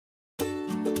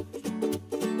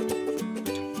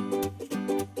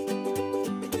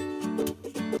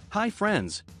Hi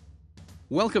friends!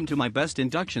 Welcome to my best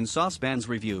induction saucepans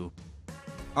review.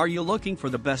 Are you looking for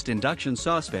the best induction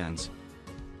saucepans?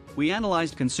 We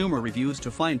analyzed consumer reviews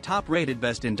to find top-rated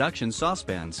best induction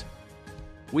saucepans.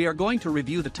 We are going to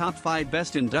review the top 5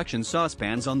 best induction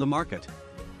saucepans on the market.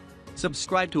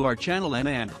 Subscribe to our channel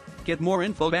and get more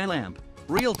info and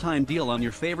real-time deal on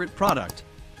your favorite product.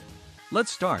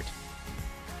 Let's start.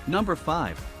 Number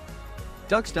 5.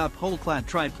 Duxtop Whole-Clad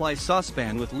Tri-Ply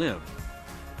Saucepan with Lid.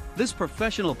 This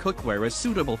professional cookware is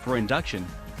suitable for induction,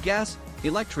 gas,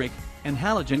 electric, and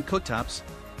halogen cooktops.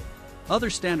 Other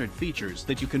standard features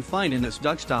that you can find in this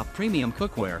Duxtop premium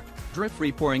cookware: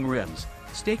 drip-free pouring rims,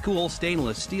 stay cool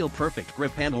stainless steel perfect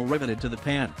grip handle riveted to the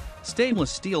pan,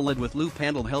 stainless steel lid with loop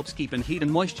handle helps keep in heat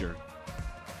and moisture.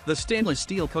 The stainless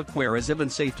steel cookware is oven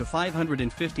safe to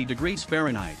 550 degrees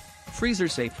Fahrenheit, freezer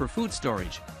safe for food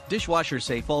storage, dishwasher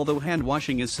safe although hand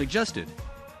washing is suggested.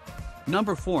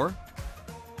 Number 4.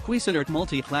 Cuisinart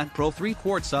MultiClad Pro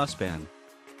 3-quart saucepan.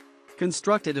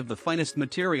 Constructed of the finest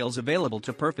materials available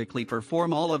to perfectly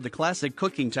perform all of the classic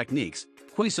cooking techniques,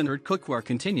 Cuisinart cookware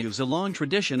continues a long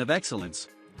tradition of excellence.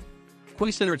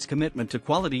 Cuisinart's commitment to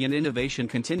quality and innovation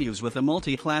continues with a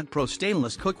MultiClad Pro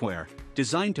stainless cookware,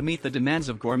 designed to meet the demands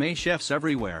of gourmet chefs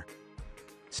everywhere.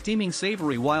 Steaming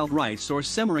savory wild rice or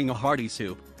simmering a hearty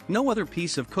soup, no other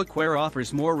piece of cookware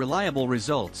offers more reliable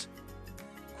results.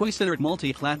 Cuisinart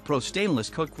MultiClad Pro stainless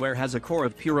cookware has a core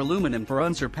of pure aluminum for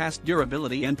unsurpassed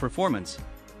durability and performance.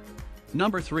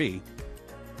 Number 3.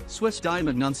 Swiss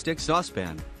Diamond Nonstick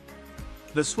Saucepan.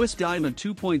 The Swiss Diamond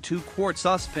 2.2-quart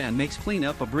saucepan makes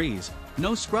cleanup a breeze,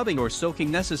 no scrubbing or soaking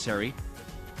necessary.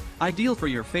 Ideal for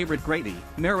your favorite gravy,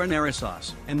 marinara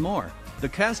sauce, and more, the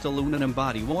cast aluminum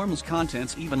body warms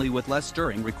contents evenly with less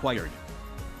stirring required.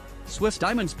 Swiss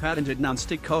Diamond's patented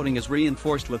nonstick coating is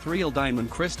reinforced with real diamond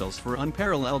crystals for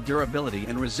unparalleled durability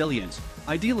and resilience,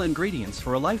 ideal ingredients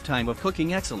for a lifetime of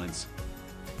cooking excellence.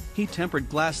 Heat-tempered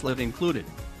glass lid included.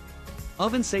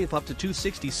 Oven safe up to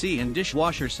 260°C and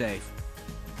dishwasher safe.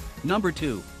 Number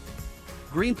 2.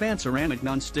 GreenPan Ceramic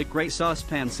Non-Stick Gray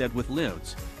Saucepan Set with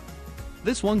Lids.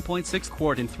 This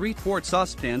 1.6-quart and 3-quart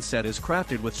saucepan set is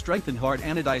crafted with strengthened hard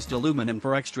anodized aluminum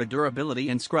for extra durability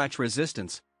and scratch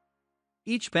resistance.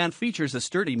 Each pan features a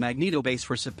sturdy magneto base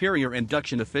for superior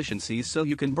induction efficiencies so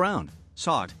you can brown,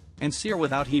 saute, and sear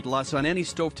without heat loss on any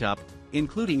stovetop,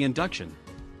 including induction.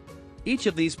 Each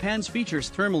of these pans features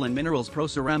Thermal and Minerals Pro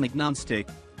Ceramic Non-Stick,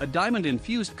 a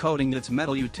diamond-infused coating that's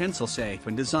metal utensil safe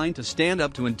and designed to stand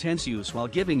up to intense use while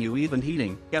giving you even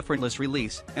heating, effortless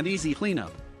release, and easy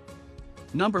cleanup.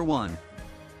 Number 1.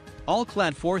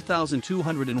 All-Clad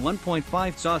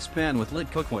 4201.5 Saucepan with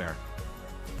Lid Cookware.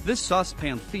 This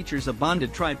saucepan features a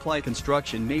bonded tri-ply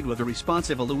construction made with a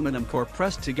responsive aluminum core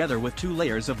pressed together with 2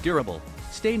 layers of durable,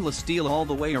 stainless steel all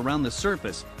the way around the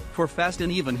surface, for fast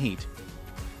and even heat.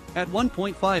 At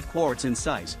 1.5 quarts in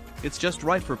size, it's just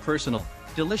right for personal,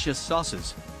 delicious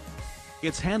sauces.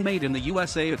 It's handmade in the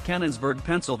USA at Canonsburg,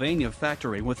 Pennsylvania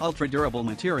factory with ultra-durable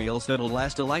materials that'll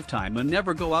last a lifetime and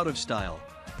never go out of style.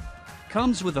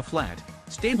 Comes with a flat,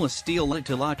 stainless steel lid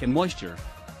to lock in moisture.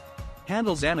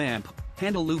 Handles and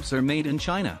handle loops are made in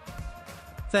China.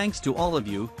 Thanks to all of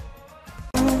you